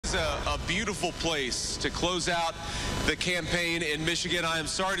is a beautiful place to close out the campaign in Michigan. I am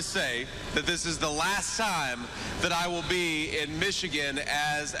sorry to say that this is the last time that I will be in Michigan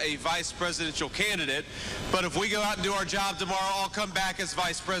as a vice presidential candidate. But if we go out and do our job tomorrow, I'll come back as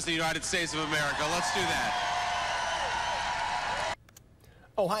vice president of the United States of America. Let's do that.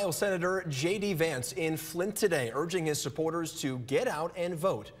 Ohio Senator J.D. Vance in Flint today, urging his supporters to get out and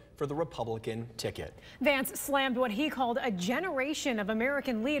vote for the Republican ticket. Vance slammed what he called a generation of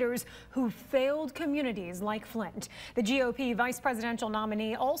American leaders who failed communities like Flint. The GOP vice presidential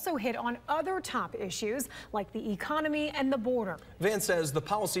nominee also hit on other top issues like the economy and the border. Vance says the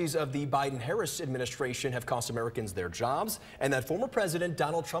policies of the Biden-Harris administration have cost Americans their jobs and that former President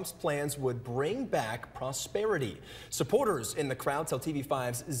Donald Trump's plans would bring back prosperity. Supporters in the crowd tell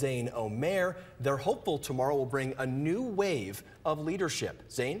TV5's Zane Omer they're hopeful tomorrow will bring a new wave of leadership.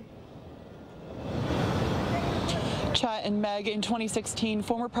 Zane? Chet and Meg, in 2016,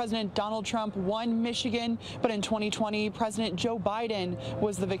 former President Donald Trump won Michigan, but in 2020, President Joe Biden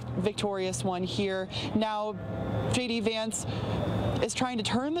was the victorious one here. Now, J.D. Vance is trying to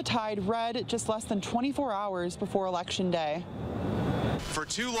turn the tide red just less than 24 hours before Election Day. For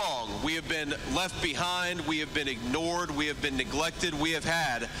too long, we have been left behind, we have been ignored, we have been neglected. We have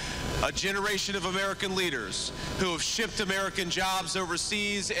had a generation of American leaders who have shipped American jobs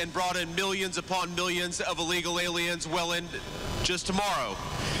overseas and brought in millions upon millions of illegal aliens. Well, in just tomorrow,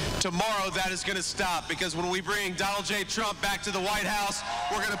 that is going to stop, because when we bring Donald J. Trump back to the White House,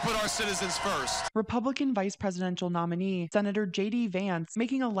 we're going to put our citizens first. Republican vice presidential nominee Senator J.D. Vance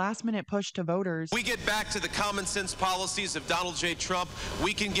making a last-minute push to voters. We get back to the common sense policies of Donald J. Trump.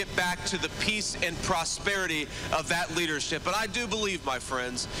 We can get back to the peace and prosperity of that leadership. And I do believe, my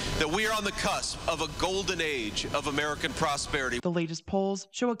friends, that we are on the cusp of a golden age of American prosperity. The latest polls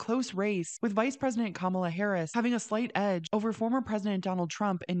show a close race, with Vice President Kamala Harris having a slight edge over former President Donald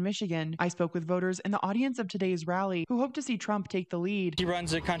Trump in Michigan. I spoke with voters in the audience of today's rally who hope to see Trump take the lead. He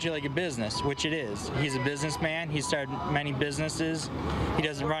runs the country like a business, which it is. He's a businessman. He started many businesses. He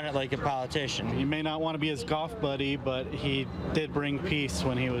doesn't run it like a politician. He may not want to be his golf buddy, but he did bring peace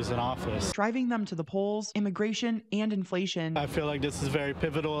when he was in office. Driving them to the polls, immigration and inflation. I feel like this is a very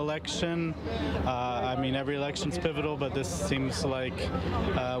pivotal election. I mean, every election's pivotal, but this seems like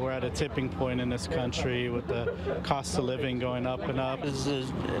we're at a tipping point in this country with the cost of living going up and up. This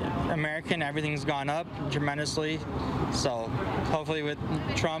is American. Everything's gone up tremendously. So hopefully with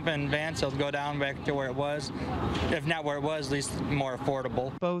Trump and Vance, it'll go down back to where it was. If not where it was, at least more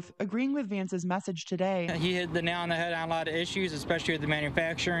affordable. Both agreeing with Vance's message today. He hit the nail on the head on a lot of issues, especially with the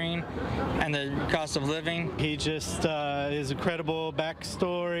manufacturing and the cost of living. He just is a credible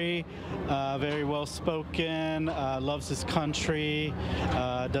backstory, very well spoken, loves his country,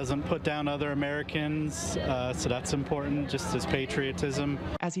 doesn't put down other Americans, so that's important, just his patriotism.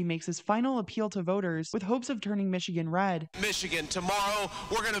 As he makes his final appeal to voters with hopes of turning Michigan red. Michigan, tomorrow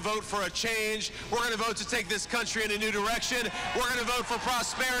we're going to vote for a change. We're going to vote to take this country in a new direction. We're going to vote for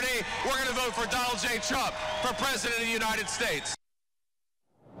prosperity. We're going to vote for Donald J. Trump for President of the United States.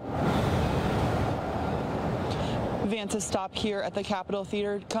 Vance's stop here at the Capitol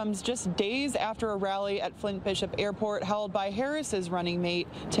Theater comes just days after a rally at Flint Bishop Airport held by Harris's running mate,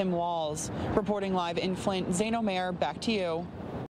 Tim Walz. Reporting live in Flint, Zane Omer, back to you.